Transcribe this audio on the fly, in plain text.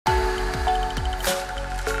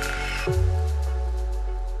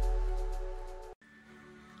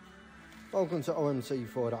Welcome to OMC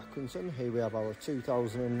Ford Accrington. Here we have our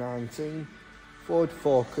 2019 Ford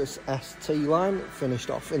Focus ST line, finished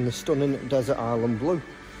off in the stunning Desert Island Blue.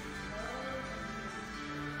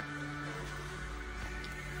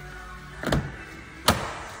 The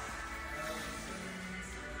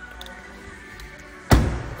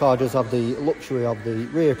car does have the luxury of the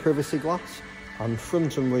rear privacy glass and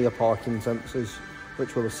front and rear parking sensors,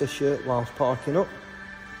 which will assist you whilst parking up.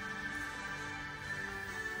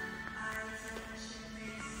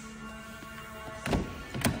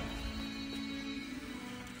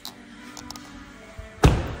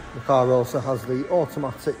 The car also has the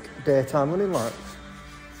automatic daytime running lights.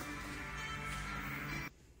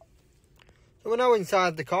 So we're now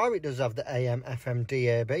inside the car. It does have the AM, FM,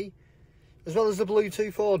 DAB, as well as the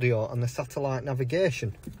Bluetooth audio and the satellite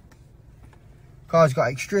navigation. The car's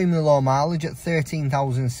got extremely low mileage at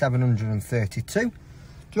 13,732.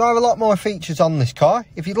 Do have a lot more features on this car.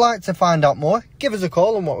 If you'd like to find out more, give us a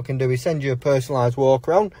call, and what we can do is send you a personalised walk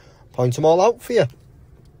around, point them all out for you.